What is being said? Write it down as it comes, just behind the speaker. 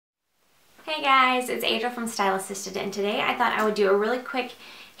Hey guys, it's Adriel from StyleAssisted, and today I thought I would do a really quick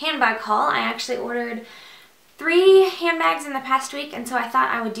handbag haul. I actually ordered 3 handbags in the past week, and so I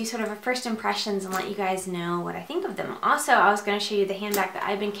thought I would do sort of a first impressions and let you guys know what I think of them. Also, I was going to show you the handbag that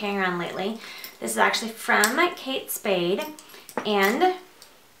I've been carrying around lately. This is actually from Spade, and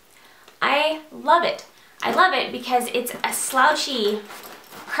I love it. I love it because it's a slouchy,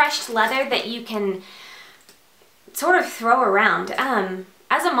 crushed leather that you can sort of throw around.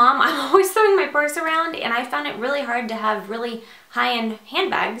 As a mom, I'm always throwing my purse around, and I found it really hard to have really high-end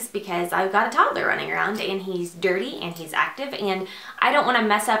handbags because I've got a toddler running around and he's dirty and he's active, and I don't want to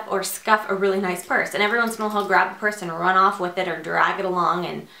mess up or scuff a really nice purse. And every once in a while he'll grab a purse and run off with it or drag it along,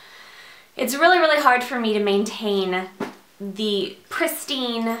 and it's really, really hard for me to maintain the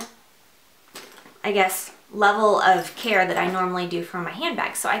pristine, I guess, level of care that I normally do for my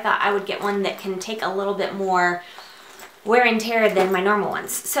handbags. So I thought I would get one that can take a little bit more wear and tear than my normal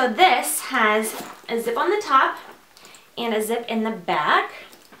ones. So this has a zip on the top and a zip in the back.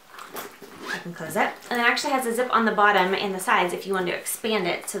 I can close it. And it actually has a zip on the bottom and the sides if you want to expand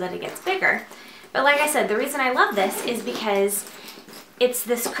it so that it gets bigger. But like I said, the reason I love this is because it's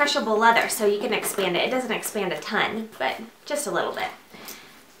this crushable leather, so you can expand it. It doesn't expand a ton, but just a little bit.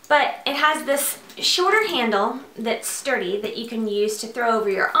 But it has this shorter handle that's sturdy that you can use to throw over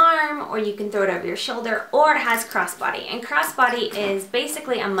your arm, or you can throw it over your shoulder, or it has crossbody. And crossbody is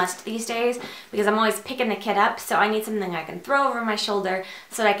basically a must these days because I'm always picking the kid up, so I need something I can throw over my shoulder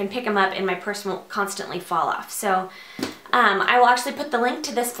so that I can pick him up and my purse won't constantly fall off. So I will actually put the link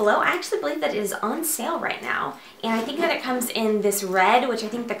to this below. I actually believe that it is on sale right now, and I think that it comes in this red, which I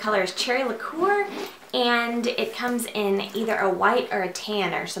think the color is cherry liqueur, and it comes in either a white or a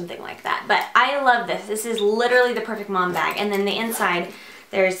tan or something like that. But I love this. This is literally the perfect mom bag. And then the inside,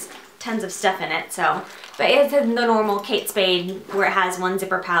 there's tons of stuff in it. So, but it's the normal Spade where it has 1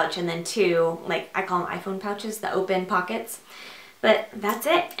 zipper pouch and then 2, like I call them iPhone pouches, the open pockets. But that's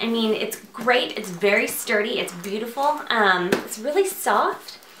it. I mean, it's great. It's very sturdy. It's beautiful. It's really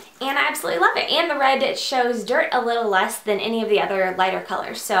soft. And I absolutely love it. And the red shows dirt a little less than any of the other lighter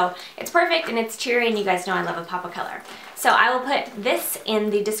colors. So it's perfect and it's cheery, and you guys know I love a pop of color. So I will put this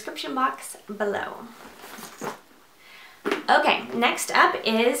in the description box below. Okay, next up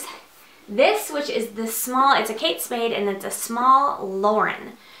is this, which is the small, it's a Spade and it's a small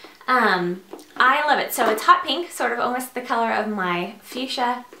Loryn. I love it. So it's hot pink, sort of almost the color of my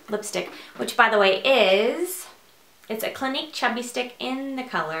fuchsia lipstick, which by the way is... it's a Clinique Chubby stick in the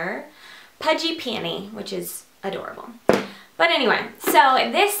color Pudgy Peony, which is adorable. But anyway, so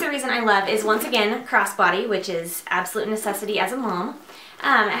this, the reason I love is once again crossbody, which is absolute necessity as a mom.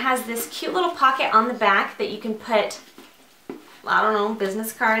 It has this cute little pocket on the back that you can put, I don't know,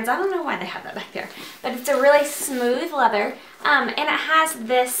 business cards. I don't know why they have that back there. But it's a really smooth leather. And it has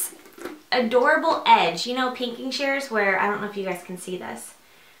this adorable edge. You know, pinking shears where, I don't know if you guys can see this,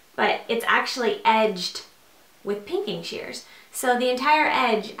 but it's actually edged with pinking shears. So the entire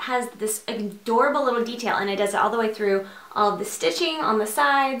edge has this adorable little detail, and it does it all the way through all of the stitching on the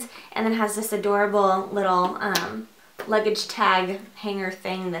sides, and then has this adorable little luggage tag hanger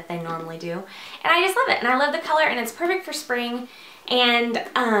thing that they normally do. And I just love it, and I love the color, and it's perfect for spring, and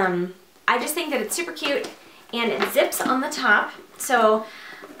I just think that it's super cute, and it zips on the top. So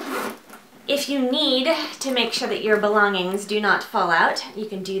if you need to make sure that your belongings do not fall out, you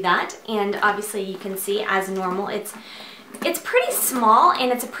can do that. And obviously you can see as normal, it's pretty small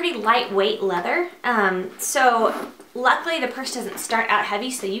and it's a pretty lightweight leather. So luckily the purse doesn't start out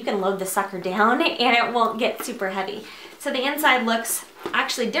heavy, so you can load the sucker down and it won't get super heavy. So the inside looks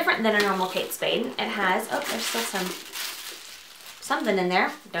actually different than a normal Spade. It has, oh, there's still something in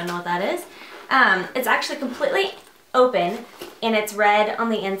there. Don't know what that is. It's actually completely open, and it's red on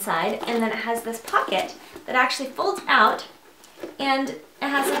the inside, and then it has this pocket that actually folds out, and it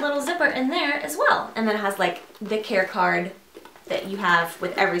has a little zipper in there as well. And then it has like the care card that you have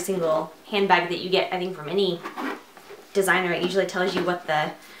with every single handbag that you get, I think, from any designer. It usually tells you what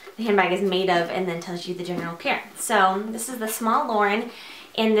the handbag is made of and then tells you the general care. So this is the small Loryn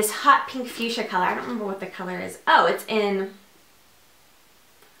in this hot pink fuchsia color. I don't remember what the color is. Oh, it's in,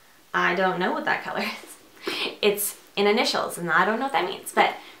 I don't know what that color is. It's in initials, and I don't know what that means.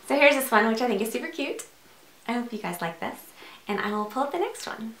 But so here's this one, which I think is super cute. I hope you guys like this, and I will pull up the next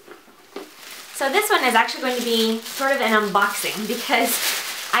one. So this one is actually going to be sort of an unboxing because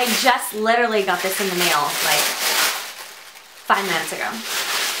I just literally got this in the mail like 5 minutes ago.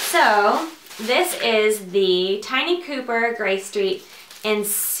 So this is the Tiny Cooper Gray Street in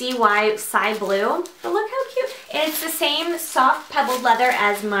CY Sky Blue. But look how cute. It's the same soft pebbled leather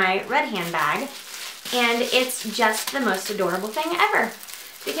as my red handbag. And it's just the most adorable thing ever.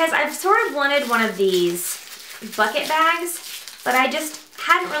 because I've sort of wanted one of these bucket bags, but I just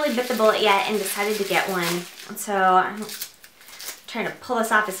hadn't really bit the bullet yet and decided to get one. So I'm trying to pull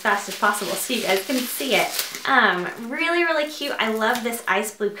this off as fast as possible so you guys can see it. Really, really cute. I love this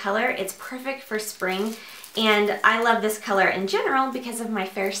ice blue color. It's perfect for spring. And I love this color in general because of my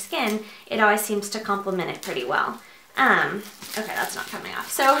fair skin. It always seems to complement it pretty well. Okay, that's not coming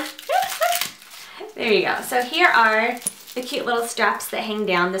off. So there you go. So here are the cute little straps that hang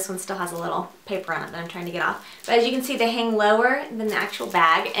down. This one still has a little paper on it that I'm trying to get off. But as you can see, they hang lower than the actual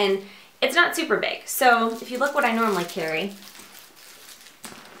bag, and it's not super big. So if you look what I normally carry,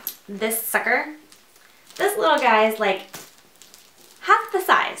 this sucker, this little guy is like half the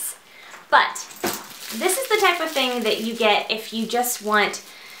size. But this is the type of thing that you get if you just want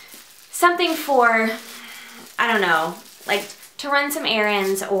something for, I don't know, like to run some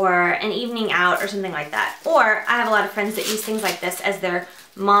errands or an evening out or something like that. Or I have a lot of friends that use things like this as their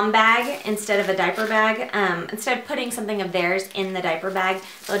mom bag instead of a diaper bag. Instead of putting something of theirs in the diaper bag,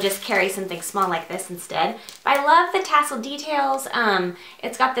 they'll just carry something small like this instead. But I love the tassel details.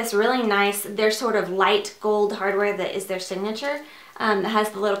 It's got this really nice, they're sort of light gold hardware that is their signature. That has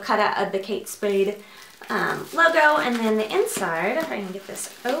the little cutout of the Kate Spade logo, and then the inside, if I can get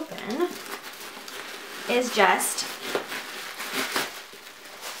this open, is just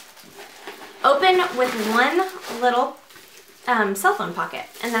open with one little cell phone pocket,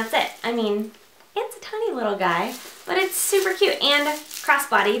 and that's it. I mean, it's a tiny little guy, but it's super cute, and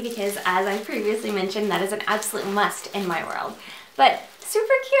crossbody, because as I previously mentioned, that is an absolute must in my world. But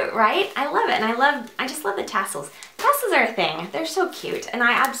super cute, right? I love it, and I just love the tassels. Tassels are a thing. They're so cute, and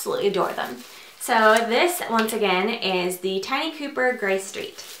I absolutely adore them. So this, once again, is the Tiny Cooper Gray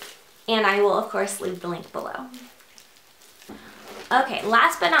Street. And I will, of course, leave the link below. Okay,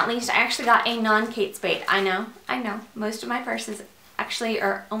 last but not least, I actually got a non-Kate Spade. I know. Most of my purses actually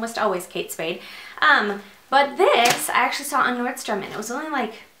are almost always Kate Spade. But this, I actually saw on Nordstrom, and it was only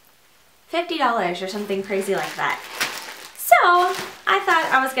like $50 or something crazy like that. So I thought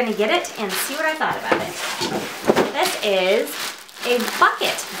I was going to get it and see what I thought about it. This is a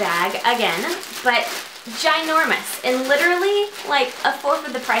bucket bag again, but ginormous and literally like a fourth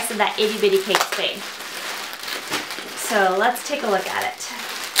of the price of that itty bitty Kate Spade. So let's take a look at it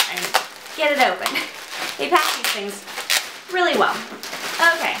and get it open. They pack these things really well.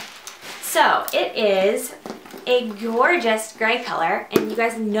 Okay, so it is a gorgeous gray color, and you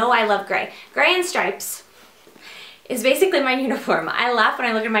guys know I love gray. Gray and stripes is basically my uniform. I laugh when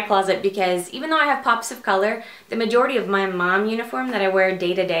I look at my closet because even though I have pops of color, the majority of my mom uniform that I wear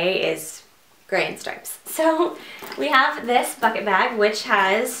day to day is gray and stripes. So we have this bucket bag, which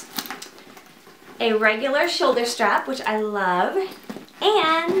has a regular shoulder strap, which I love,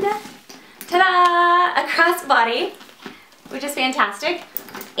 and ta-da! A crossbody, which is fantastic.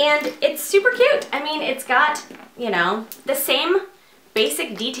 And it's super cute. I mean, it's got, you know, the same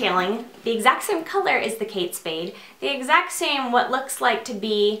basic detailing, the exact same color as the Kate Spade, the exact same what looks like to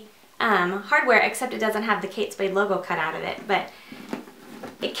be hardware, except it doesn't have the Kate Spade logo cut out of it. But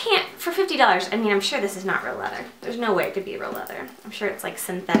it can't, for $50, I mean, I'm sure this is not real leather. There's no way it could be real leather. I'm sure it's like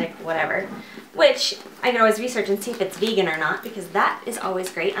synthetic whatever, which I can always research and see if it's vegan or not, because that is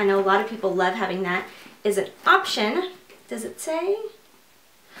always great. I know a lot of people love having that as an option. Does it say?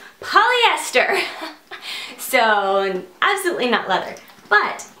 Polyester! So, absolutely not leather.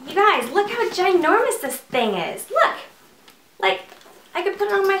 But, you guys, look how ginormous this thing is. Look! Like, I could put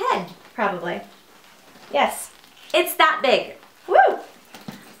it on my head, probably. Yes, it's that big. Woo!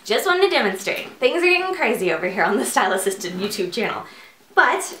 Just wanted to demonstrate. Things are getting crazy over here on the StyleAssisted YouTube channel.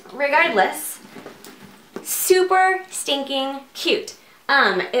 But, regardless, super stinking cute.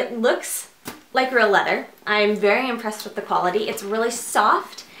 It looks like real leather. I'm very impressed with the quality. It's really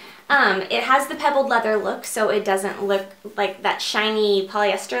soft. It has the pebbled leather look, so it doesn't look like that shiny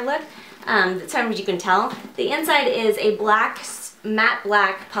polyester look. Sometimes you can tell. The inside is a black, matte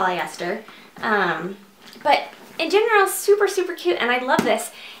black polyester. But in general, super, super cute, and I love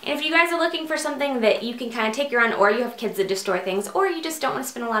this. And if you guys are looking for something that you can kind of take your own, or you have kids that just store things, or you just don't want to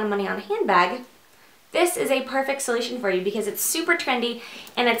spend a lot of money on a handbag, this is a perfect solution for you because it's super trendy,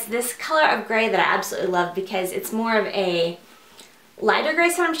 and it's this color of gray that I absolutely love because it's more of a lighter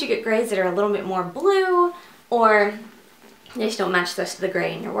gray. Sometimes you get grays that are a little bit more blue, or they just don't match the rest of the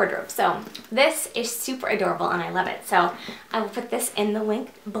gray in your wardrobe. So this is super adorable and I love it. So I will put this in the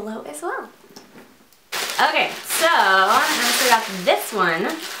link below as well. Okay, so I also got this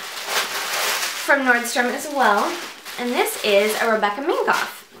one from Nordstrom as well. And this is a Rebecca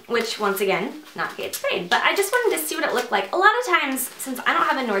Minkoff, which once again, not Kate Spade, but I just wanted to see what it looked like. A lot of times, since I don't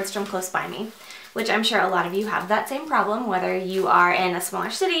have a Nordstrom close by me, which I'm sure a lot of you have that same problem, whether you are in a smaller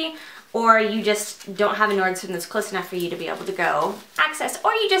city or you just don't have a Nordstrom that's close enough for you to be able to go access,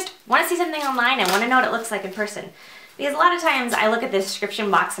 or you just want to see something online and want to know what it looks like in person. Because a lot of times I look at the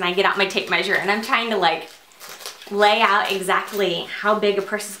description box and I get out my tape measure and I'm trying to like lay out exactly how big a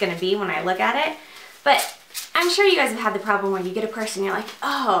purse is going to be when I look at it. But I'm sure you guys have had the problem where you get a purse and you're like,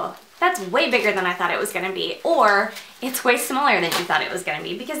 oh, that's way bigger than I thought it was going to be, or it's way smaller than you thought it was going to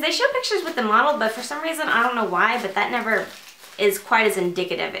be, because they show pictures with the model, but for some reason, I don't know why, but that never is quite as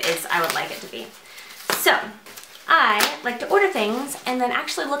indicative as I would like it to be. So I like to order things and then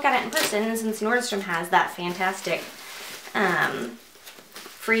actually look at it in person, and since Nordstrom has that fantastic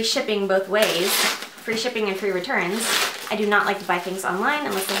free shipping both ways, free shipping and free returns, I do not like to buy things online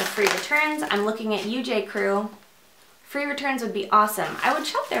unless they have free returns. I'm looking at you, J. Crew. Free returns would be awesome. I would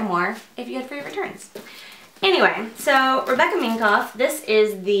shop there more if you had free returns. Anyway, so Rebecca Minkoff, this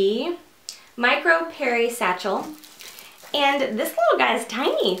is the Micro Perry Satchel. And this little guy is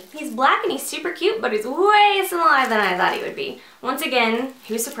tiny. He's black and he's super cute, but he's way smaller than I thought he would be. Once again,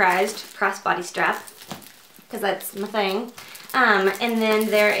 who's surprised? Crossbody strap, because that's my thing. And then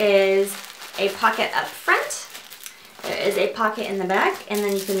there is a pocket up front. There is a pocket in the back, and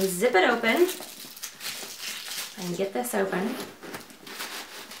then you can zip it open and get this open.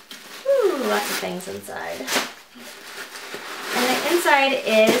 Ooh, lots of things inside. And the inside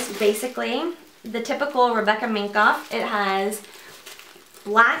is basically the typical Rebecca Minkoff. It has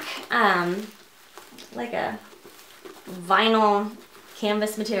black, like a vinyl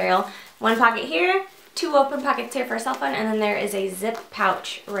canvas material. One pocket here, two open pockets here for a cell phone, and then there is a zip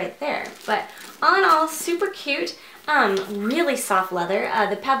pouch right there. But all in all, super cute. Really soft leather.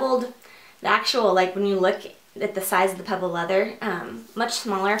 The actual, like when you look at the size of the pebbled leather, much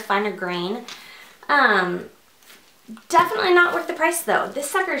smaller, finer grain. Definitely not worth the price though. This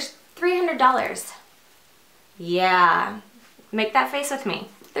sucker's $300. Yeah, make that face with me.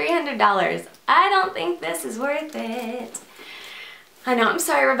 $300. I don't think this is worth it. I know, I'm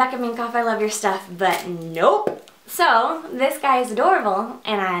sorry Rebecca Minkoff, I love your stuff, but nope. So, this guy is adorable,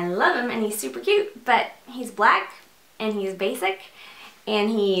 and I love him, and he's super cute, but he's black, and he's basic, and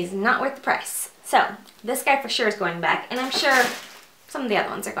he's not worth the price. So, this guy for sure is going back, and I'm sure some of the other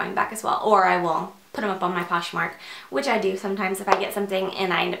ones are going back as well, or I will put them up on my Poshmark, which I do sometimes if I get something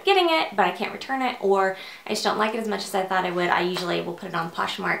and I end up getting it, but I can't return it, or I just don't like it as much as I thought I would. I usually will put it on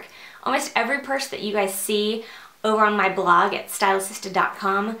Poshmark. Almost every purse that you guys see over on my blog at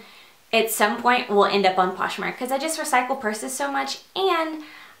StyleAssisted.com at some point will end up on Poshmark, because I just recycle purses so much, and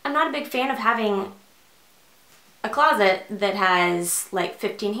I'm not a big fan of having a closet that has like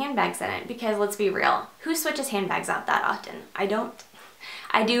 15 handbags in it, because let's be real, who switches handbags out that often? I don't.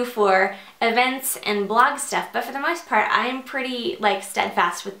 I do for events and blog stuff, but for the most part, I'm pretty like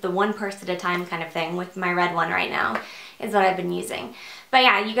steadfast with the one purse at a time kind of thing. With my red one right now is what I've been using. But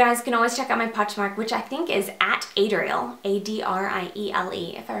yeah, you guys can always check out my Poshmark, which I think is at Adriel,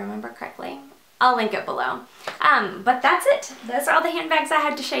 A-D-R-I-E-L-E, if I remember correctly. I'll link it below. But that's it. Those are all the handbags I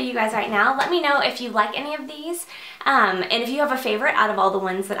had to show you guys right now. Let me know if you like any of these, and if you have a favorite out of all the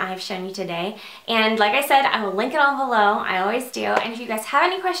ones that I have shown you today. And like I said, I will link it all below. I always do. And if you guys have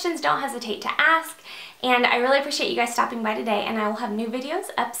any questions, don't hesitate to ask. And I really appreciate you guys stopping by today, and I will have new videos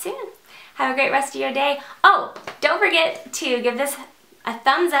up soon. Have a great rest of your day. Oh, don't forget to give this a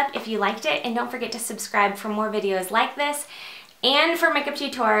thumbs up if you liked it, and don't forget to subscribe for more videos like this, and for makeup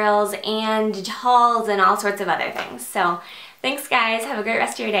tutorials and hauls and all sorts of other things. So thanks guys, have a great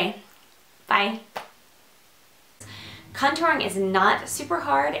rest of your day. Bye. Contouring is not super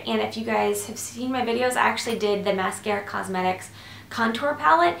hard, and if you guys have seen my videos, I actually did the Mascara Cosmetics contour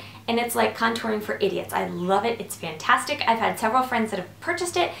palette, and it's like contouring for idiots. I love it. It's fantastic. I've had several friends that have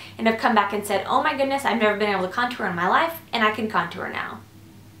purchased it and have come back and said, oh my goodness, I've never been able to contour in my life, and I can contour now.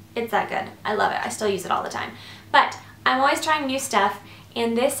 It's that good. I love it. I still use it all the time. But I'm always trying new stuff,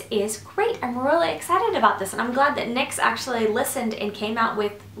 and this is great. I'm really excited about this, and I'm glad that NYX actually listened and came out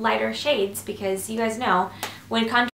with lighter shades, because you guys know when contouring